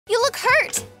look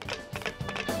hurt!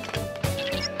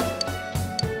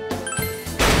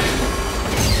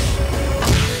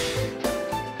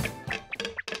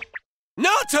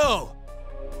 Naoto!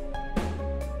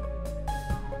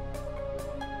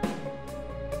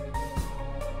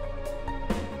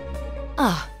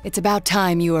 Ah, it's about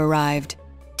time you arrived.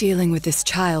 Dealing with this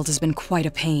child has been quite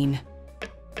a pain.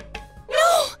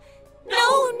 No!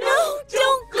 No, no,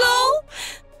 don't go!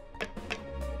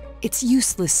 It's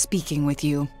useless speaking with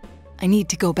you. I need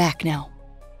to go back now.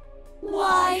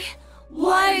 Why?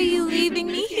 Why are you leaving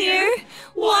me here?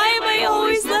 Why am I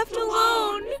always left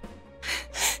alone?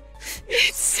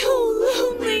 It's so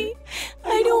lonely.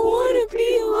 I don't want to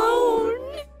be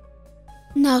alone.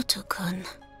 Naoto-kun.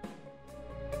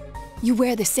 You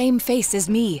wear the same face as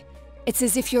me. It's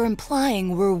as if you're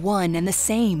implying we're one and the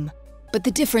same. But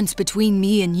the difference between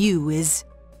me and you is...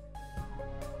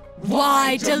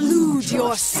 Why delude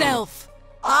yourself?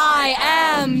 I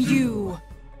am you!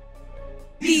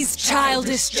 These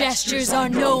childish gestures are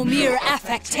no mere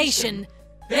affectation.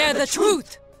 They're the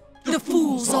truth. The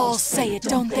fools all say it,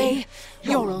 don't they?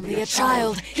 You're only a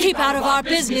child. Keep out of our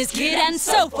business, kid, and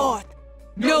so forth.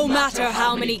 No matter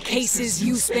how many cases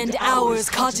you spend hours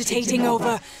cogitating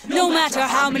over, no matter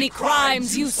how many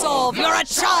crimes you solve, you're a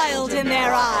child in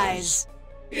their eyes.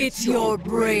 It's your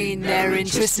brain they're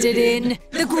interested in,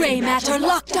 the gray matter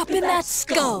locked up in that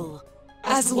skull.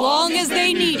 As long as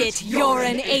they need it, you're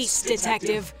an ace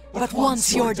detective. But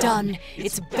once you're done,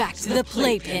 it's back to the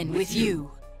playpen with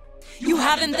you. You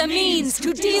haven't the means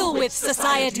to deal with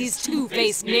society's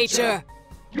two-faced nature.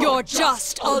 You're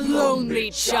just a lonely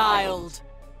child.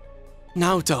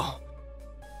 Naoto.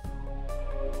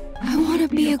 I want to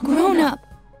be a grown-up.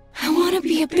 I want to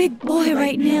be a big boy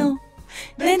right now.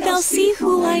 Then they'll see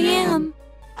who I am.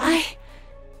 I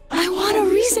want a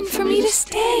reason for me to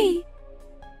stay.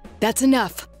 That's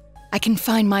enough. I can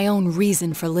find my own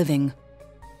reason for living.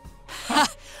 Ha!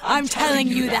 I'm telling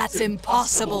you that's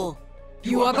impossible.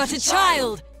 You are but a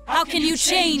child. How can you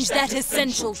change that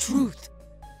essential truth?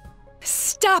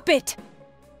 Stop it!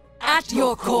 At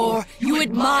your core, you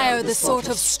admire the sort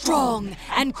of strong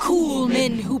and cool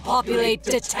men who populate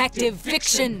detective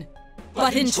fiction.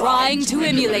 But in trying to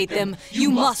emulate them,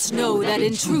 you must know that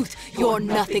in truth, you're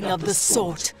nothing of the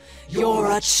sort.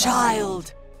 You're a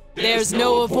child. There's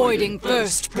no avoiding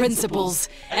first principles.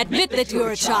 Admit that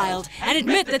you're a child, and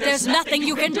admit that there's nothing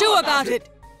you can do about it.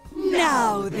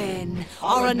 Now then,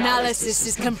 our analysis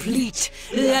is complete.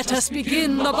 Let us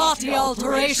begin the body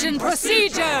alteration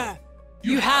procedure!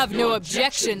 You have no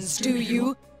objections, do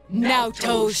you,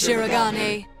 Naoto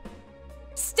Shirogane?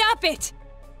 Stop it!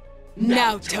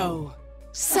 Naoto.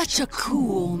 Such a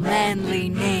cool, manly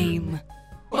name.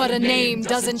 But a name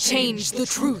doesn't change the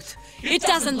truth. It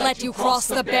doesn't let you cross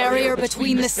the barrier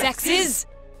between the sexes.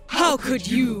 How could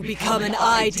you become an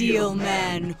ideal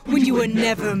man when you were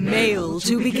never male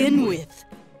to begin with?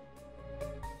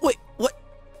 Wait, what?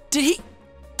 Did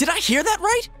I hear that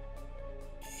right?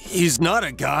 He's not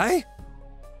a guy?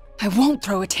 I won't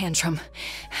throw a tantrum.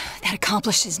 That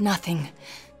accomplishes nothing.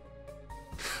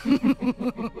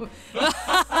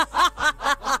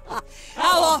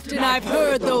 How often I've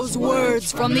heard those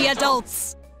words from the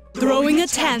adults. Throwing a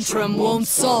tantrum won't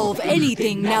solve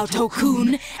anything,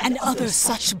 Naoto-kun, and other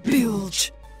such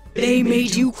bilge. They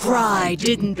made you cry,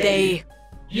 didn't they?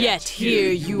 Yet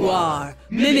here you are,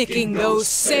 mimicking those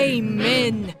same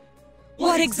men.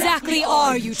 What exactly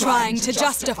are you trying to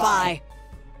justify?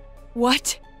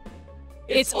 What?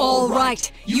 It's all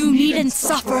right. You needn't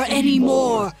suffer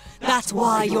anymore. That's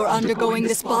why you're undergoing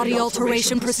this body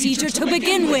alteration procedure to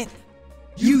begin with.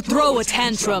 You throw a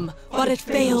tantrum, but it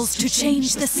fails to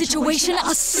change the situation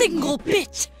a single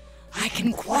bit. I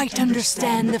can quite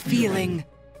understand the feeling.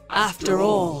 After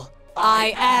all,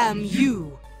 I am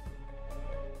you.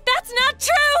 That's not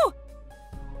true!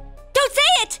 Don't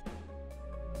say it!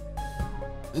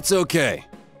 It's okay.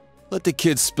 Let the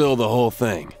kid spill the whole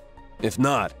thing. If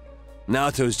not,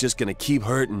 Naoto's just gonna keep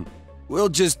hurting. We'll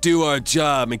just do our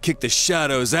job and kick the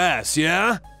Shadow's ass,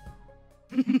 yeah?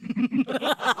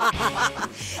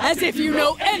 As if you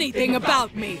know anything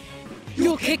about me.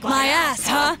 You'll kick my ass,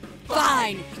 huh?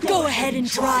 Fine. Go ahead and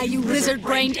try, you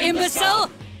lizard-brained imbecile!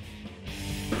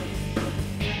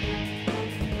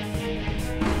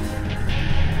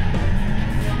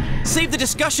 Save the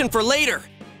discussion for later!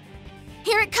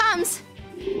 Here it comes!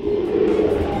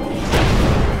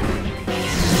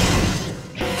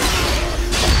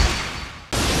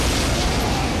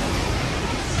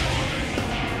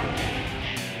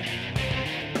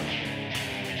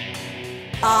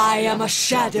 I am a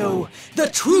shadow, the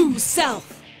true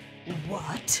self.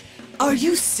 What? Are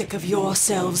you sick of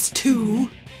yourselves too?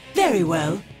 Very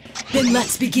well. Then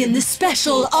let's begin the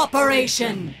special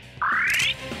operation!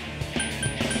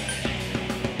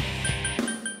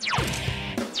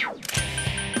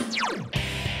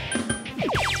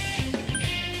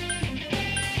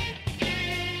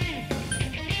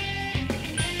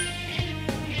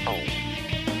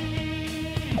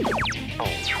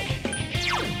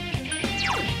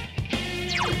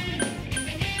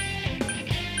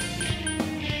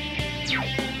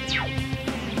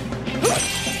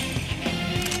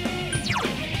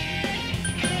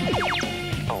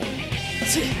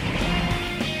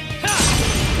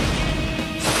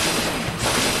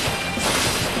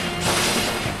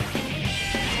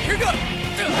 Here goes!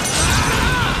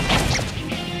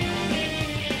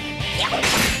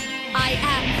 I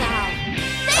am thou.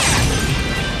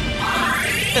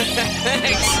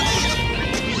 Thanks!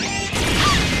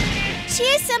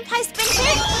 Chie-senpai's been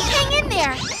hit! Hang in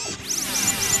there!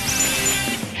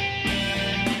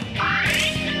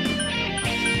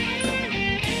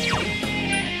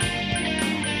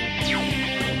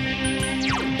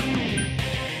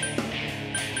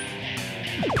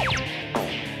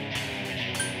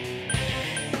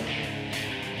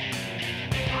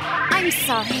 I'm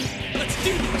sorry. Let's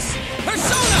do this!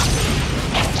 Persona!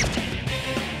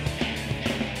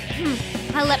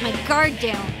 I let my guard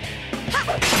down.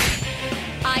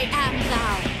 I am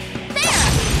thou. There!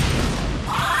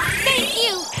 Thank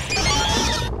you!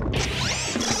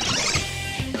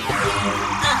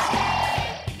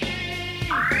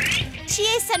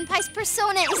 Chie-senpai's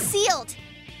persona is sealed.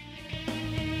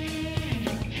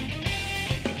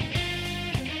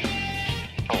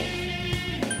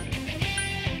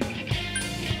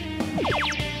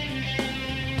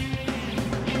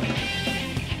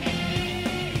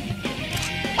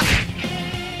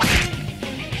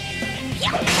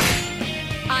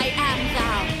 I am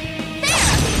thou.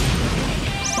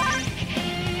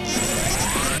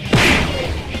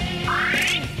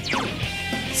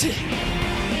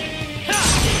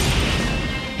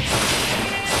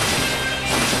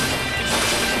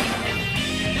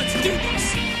 Let's do this!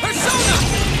 Persona!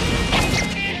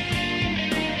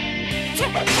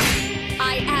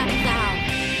 I am thou.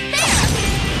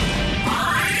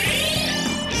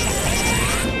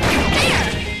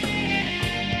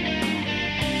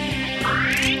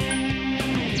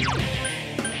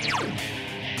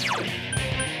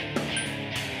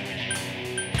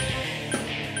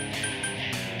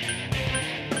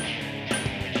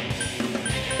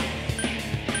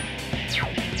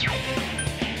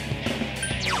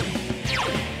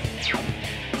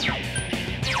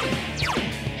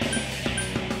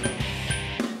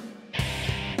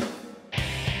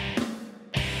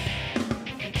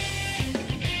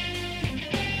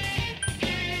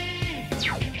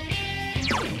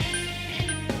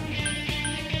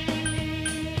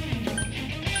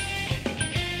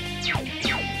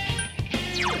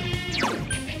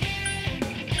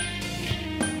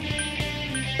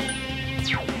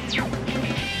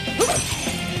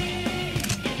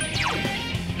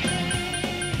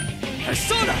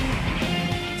 Persona!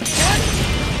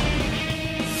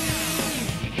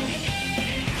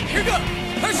 Here goes!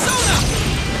 Persona!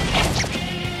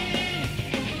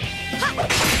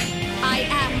 I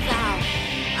am thou.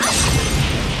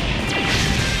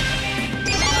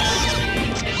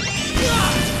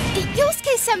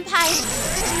 Yosuke-senpai!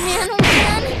 Man, oh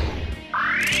man!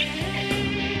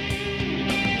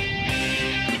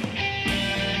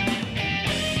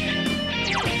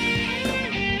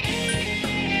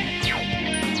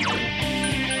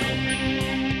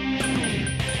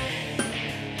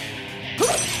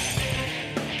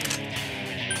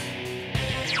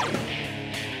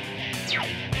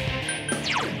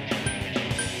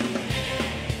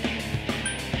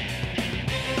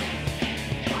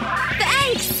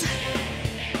 Thanks!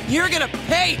 You're gonna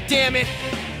pay, damn it!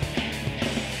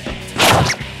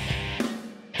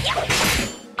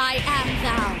 I am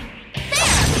thou.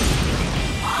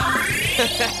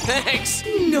 Thanks!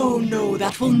 No,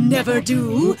 that will never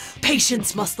do.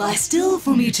 Patience must lie still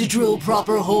for me to drill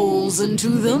proper holes into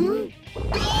them.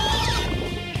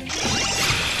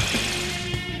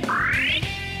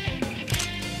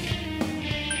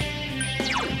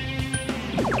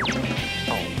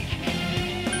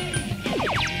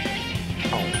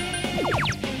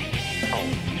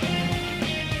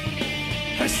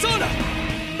 Persona!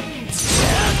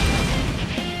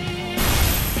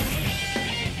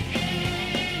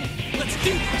 Let's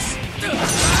do this!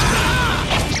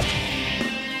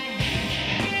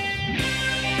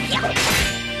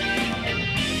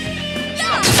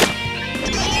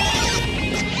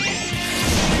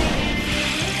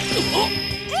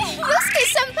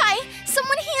 Yosuke-senpai!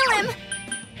 Someone heal him!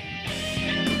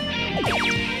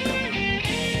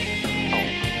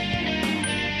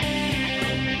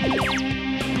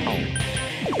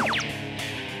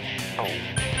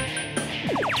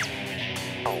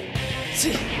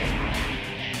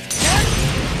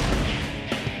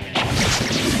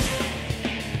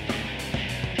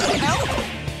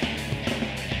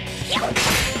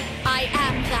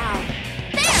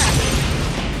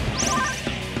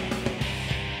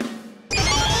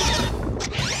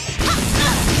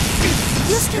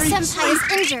 Senpai is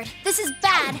injured. This is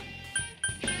bad.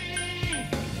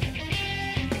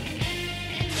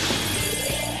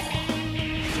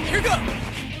 Here goes!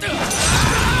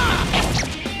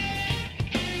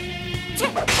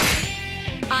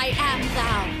 I am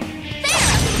thou.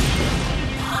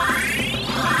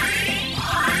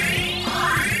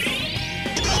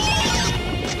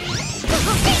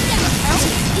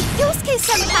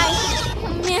 Yosuke-senpai!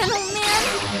 Oh man, oh man!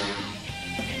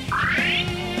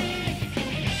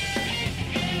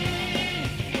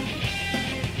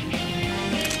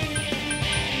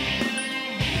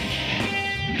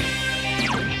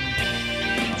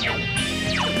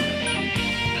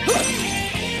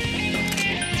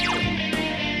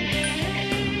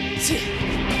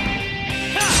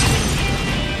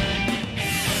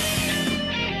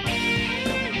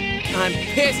 I'm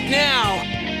pissed now!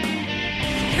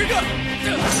 Here goes!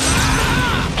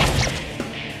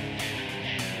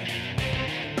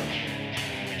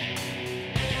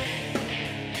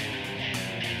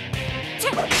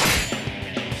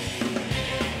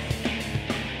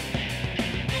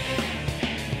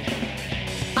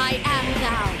 I am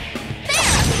thou.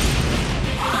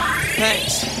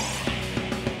 Thanks.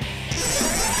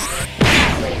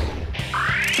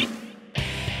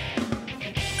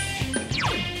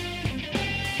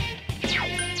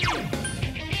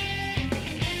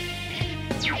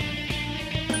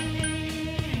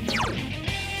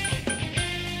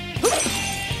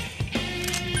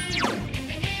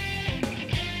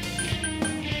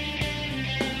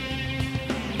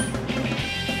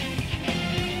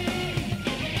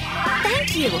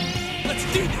 Thank you! Let's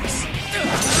do this!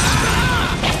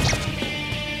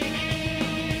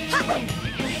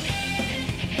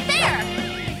 There!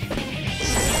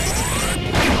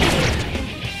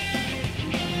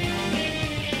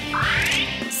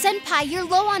 Senpai, you're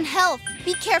low on health.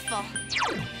 Be careful.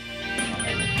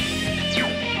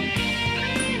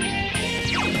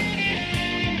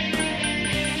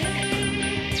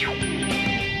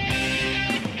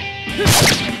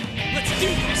 Let's do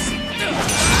this!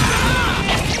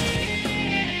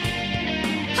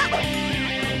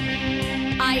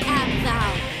 I am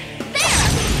thou.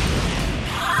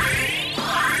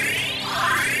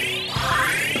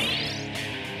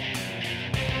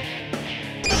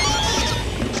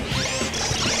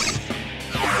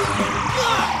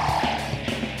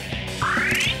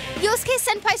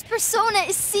 Yosuke-senpai's persona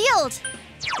is sealed!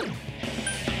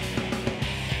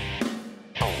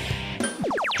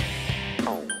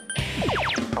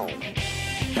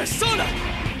 Persona!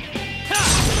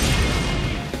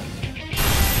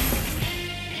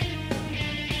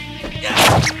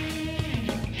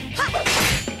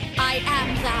 I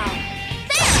am thou.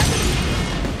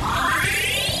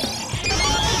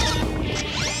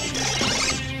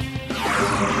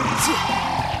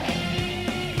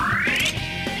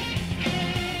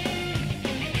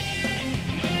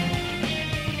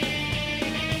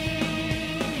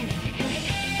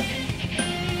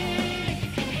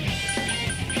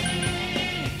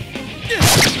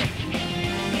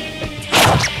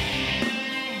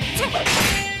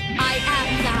 I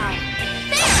am thou.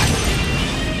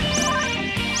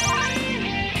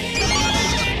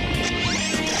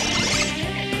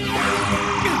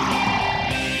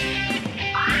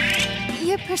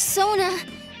 Your persona...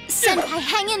 Senpai,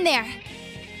 hang in there!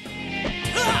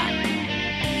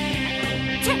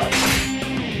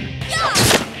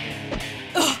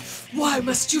 Why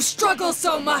must you struggle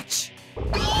so much?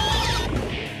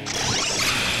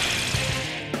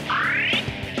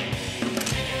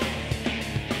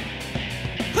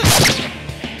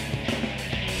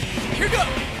 Here goes!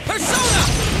 Persona!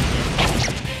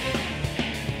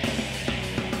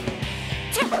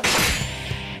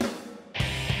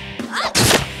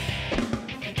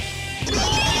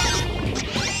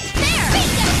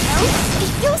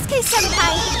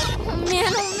 Yosuke-senpai! Oh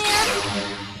man, oh man!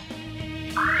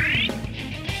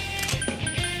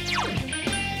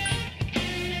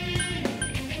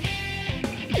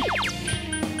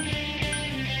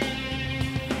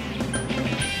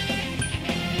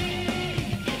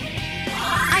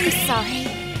 I'm sorry.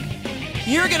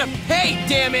 You're gonna pay,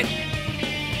 damn it!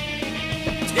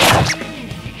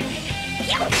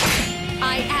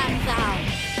 I am thou.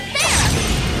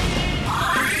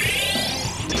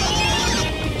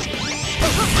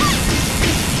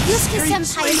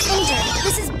 Yosuke-senpai is injured.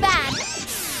 This is bad.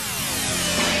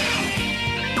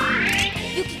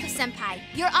 Yukiko-senpai,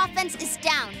 your offense is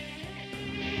down.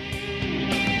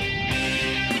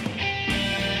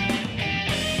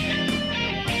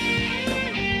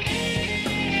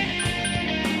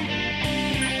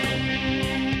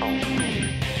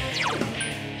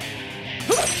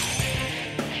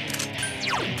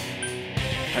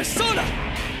 Persona!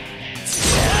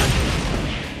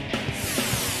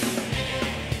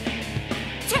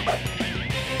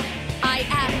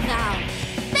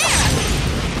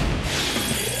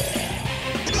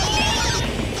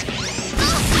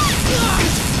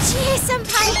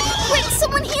 Chie-senpai! Quick,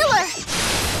 someone heal her!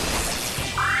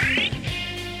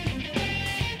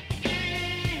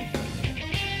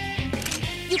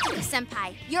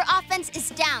 Yukiko-senpai, your offense is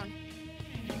down.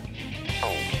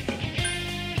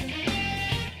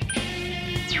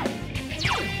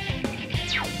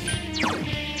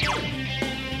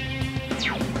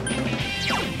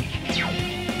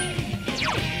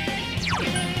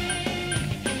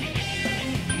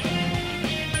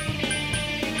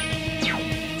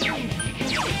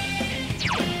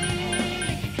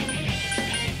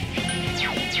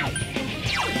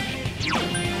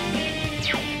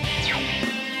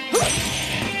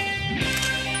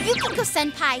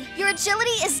 Yukiko-senpai, your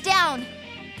agility is down.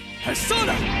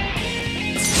 Persona!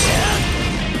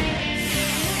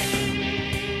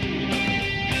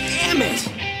 Damn it!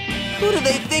 Who do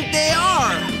they think they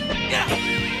are?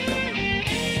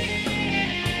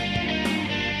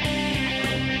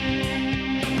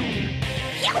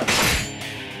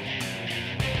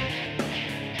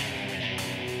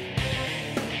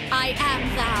 I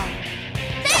am thou.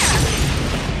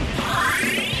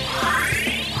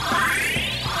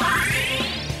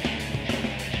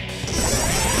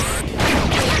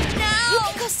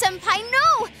 Yukiko-senpai,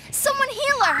 no! Someone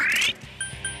heal her!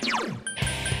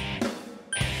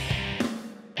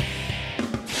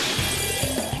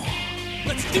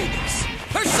 Let's do this!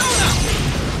 Persona!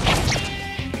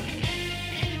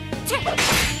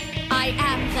 I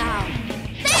am thou.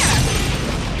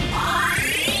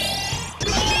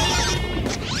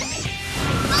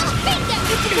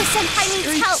 Yukiko-senpai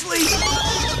needs help!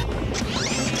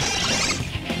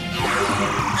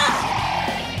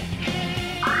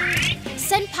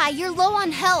 Senpai, you're low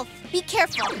on health. Be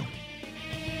careful.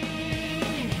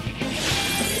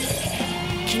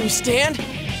 Can you stand?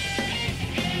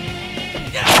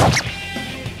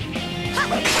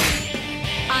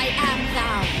 I am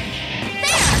thou.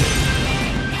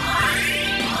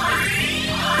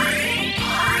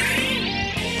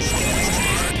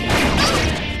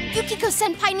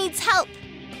 Yukiko-senpai needs help.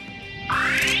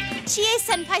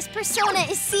 Chie-senpai's persona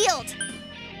is sealed.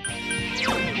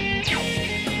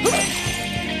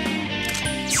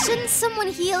 Shouldn't someone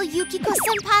heal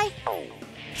Yukiko-senpai?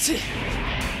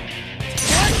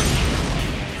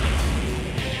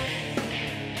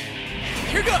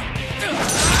 Here go!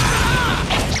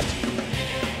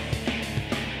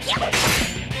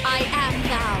 I am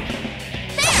thou.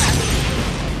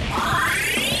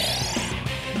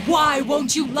 Why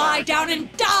won't you lie down and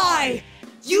die?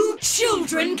 You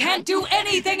children can't do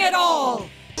anything at all!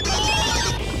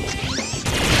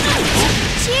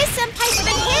 Chie-senpai's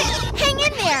been hit! Hang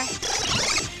in there!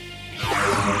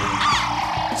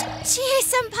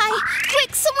 Chie-senpai!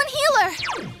 Quick, someone heal her!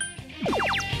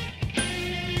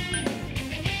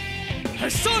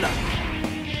 Persona!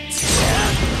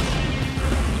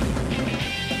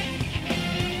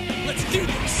 Let's do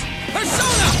this!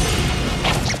 Persona!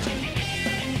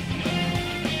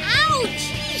 Ouch!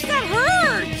 That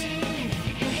hurt!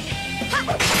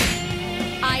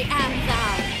 I am thou.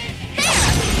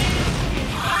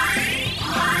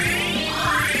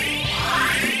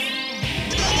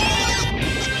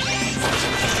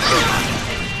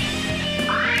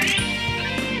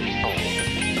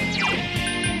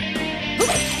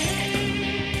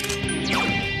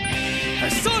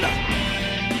 Persona!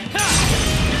 Ha!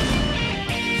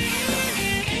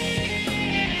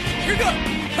 Here go!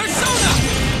 Persona!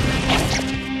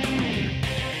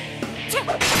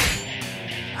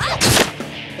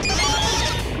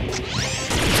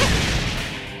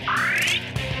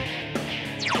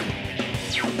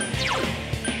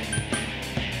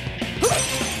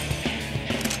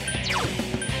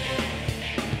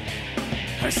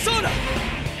 Persona!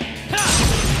 Ha!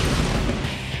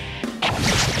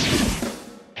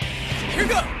 Here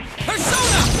go!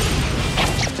 Persona!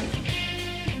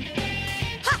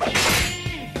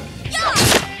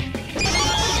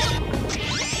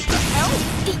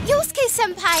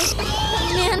 Yosuke-senpai! Oh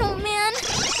man, oh man!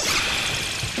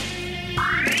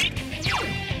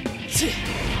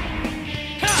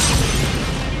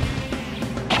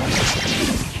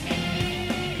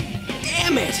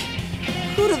 Damn it!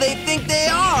 Who do they think they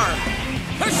are?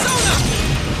 Persona!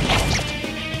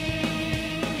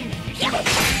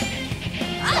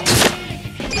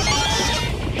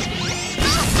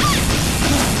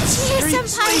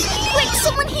 Chie-senpai! Quick,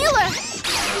 someone heal her!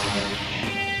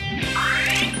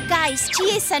 Guys,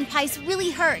 Chie-senpai's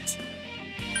really hurt.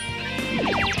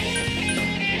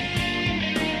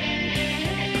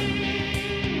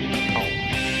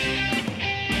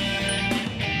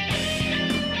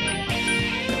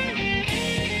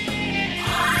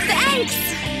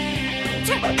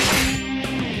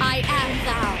 I am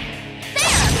thou.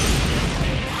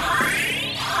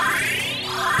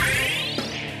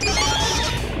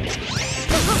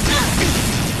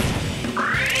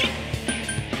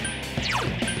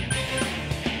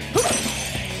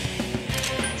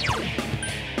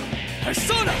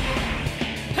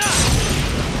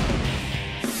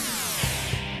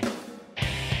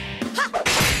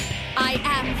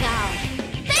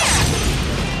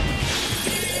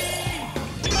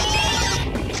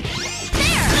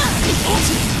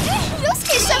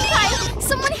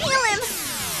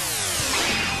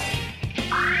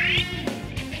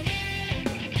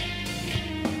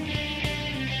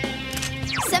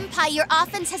 Senpai, your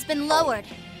offense has been lowered.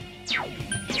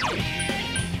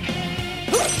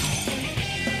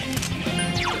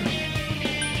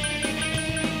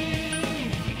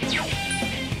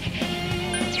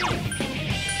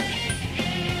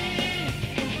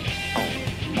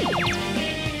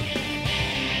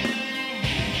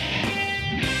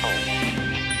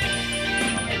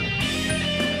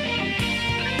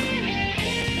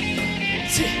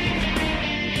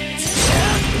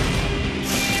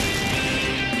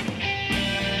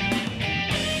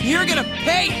 You're gonna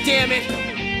pay, damn it!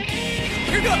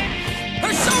 Here go!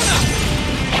 Persona!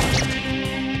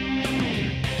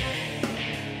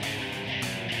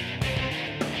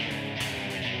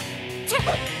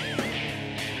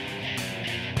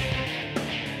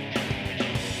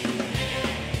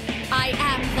 I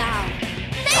am thou.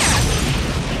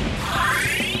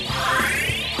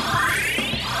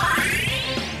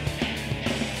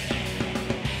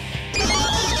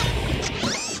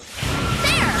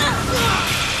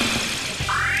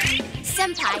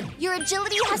 Senpai, your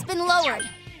agility has been lowered.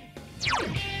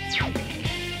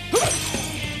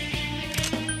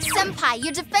 Senpai,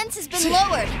 your defense has been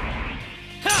lowered.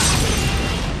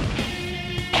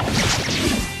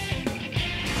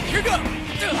 Here go!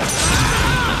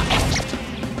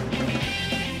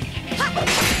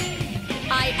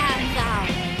 I am thou.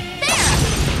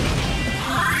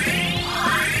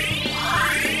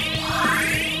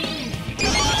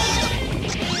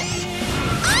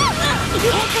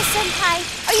 Yuka Senpai,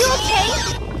 are you okay?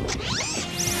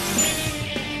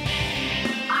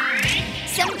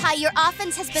 Senpai, your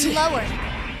offense has been lowered.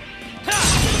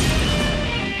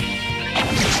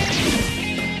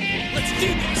 Let's do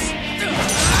this!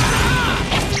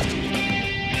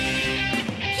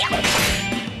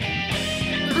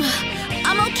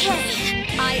 I'm okay.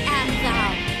 I am thou.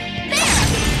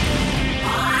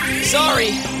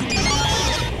 Sorry!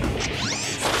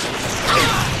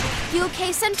 You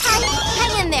okay, Senpai?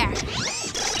 Hang in there.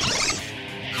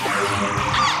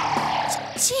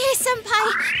 Chie Senpai,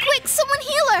 quick, someone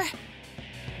heal her.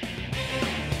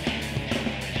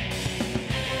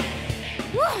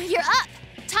 Whoa, you're up.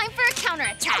 Time for a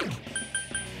counterattack.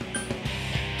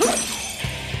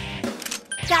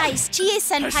 Guys, Chie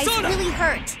Senpai's Persona! really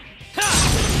hurt.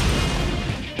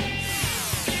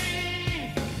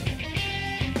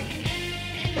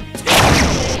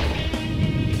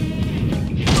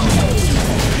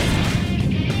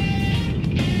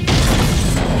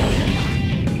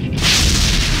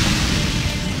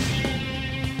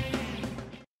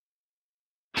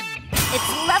 It's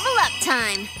level up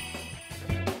time.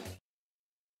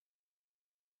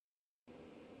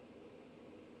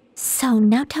 So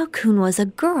Naoto-kun was a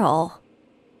girl.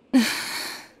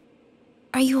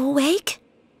 Are you awake?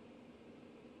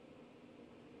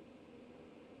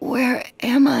 Where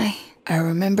am I? I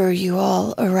remember you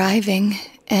all arriving,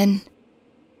 and...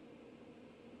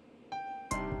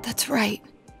 That's right.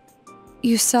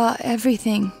 You saw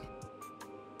everything.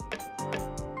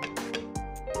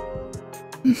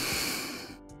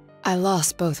 I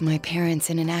lost both my parents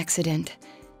in an accident.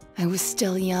 I was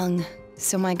still young,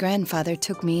 so my grandfather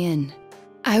took me in.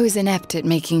 I was inept at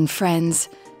making friends,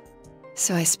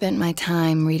 so I spent my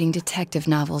time reading detective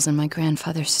novels in my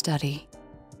grandfather's study.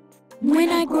 When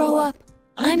I grow up,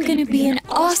 I'm gonna be an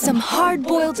awesome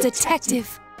hard-boiled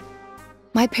detective.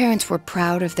 My parents were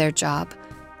proud of their job.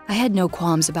 I had no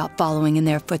qualms about following in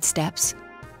their footsteps.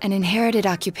 An inherited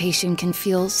occupation can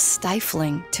feel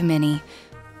stifling to many,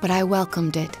 but I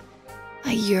welcomed it.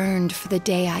 I yearned for the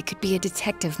day I could be a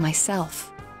detective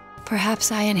myself.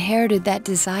 Perhaps I inherited that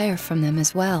desire from them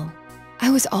as well.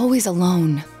 I was always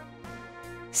alone.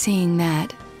 Seeing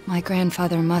that, my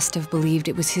grandfather must have believed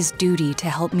it was his duty to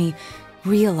help me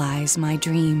realize my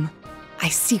dream. I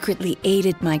secretly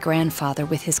aided my grandfather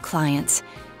with his clients,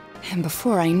 and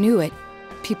before I knew it,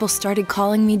 people started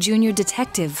calling me Junior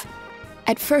Detective.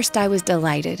 At first I was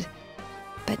delighted,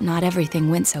 but not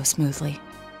everything went so smoothly.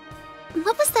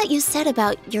 What was that you said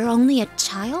about you're only a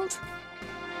child?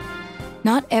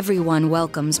 Not everyone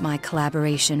welcomes my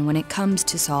collaboration when it comes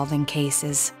to solving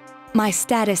cases. My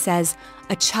status as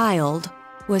a child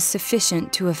was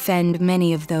sufficient to offend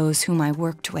many of those whom I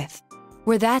worked with.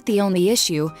 Were that the only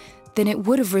issue, then it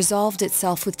would have resolved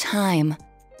itself with time.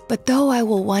 But though I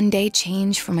will one day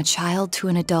change from a child to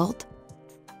an adult,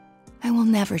 I will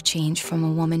never change from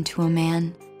a woman to a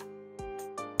man.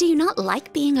 Do you not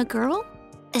like being a girl?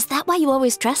 Is that why you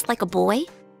always dress like a boy?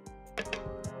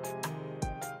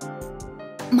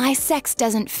 My sex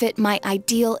doesn't fit my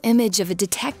ideal image of a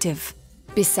detective.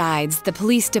 Besides, the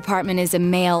police department is a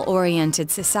male-oriented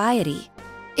society.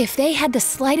 If they had the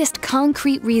slightest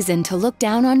concrete reason to look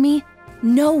down on me,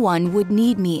 no one would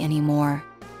need me anymore.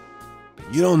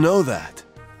 You don't know that.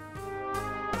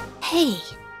 Hey,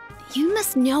 you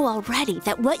must know already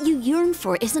that what you yearn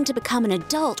for isn't to become an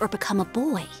adult or become a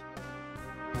boy.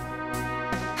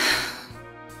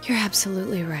 You're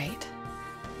absolutely right.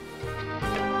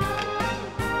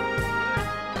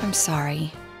 I'm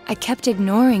sorry. I kept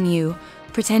ignoring you,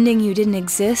 pretending you didn't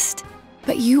exist.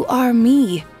 But you are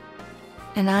me.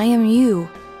 And I am you.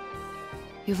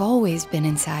 You've always been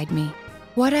inside me.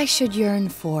 What I should yearn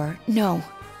for, no.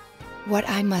 What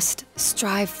I must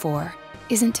strive for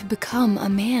isn't to become a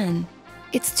man.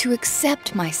 It's to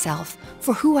accept myself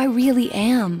for who I really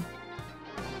am.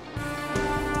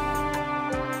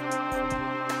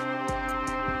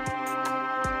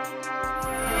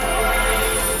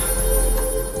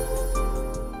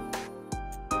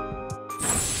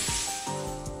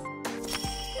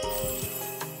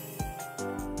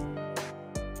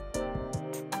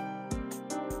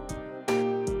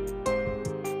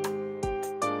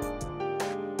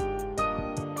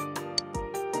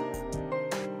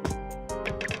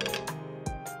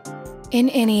 In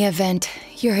any event,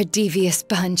 you're a devious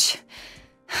bunch.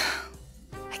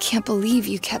 I can't believe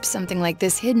you kept something like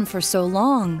this hidden for so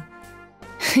long.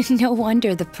 No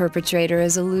wonder the perpetrator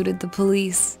has eluded the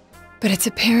police. But it's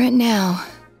apparent now.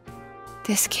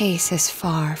 This case is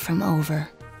far from over.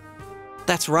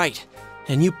 That's right.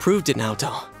 And you proved it,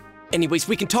 Naoto. Anyways,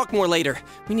 we can talk more later.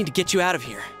 We need to get you out of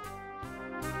here.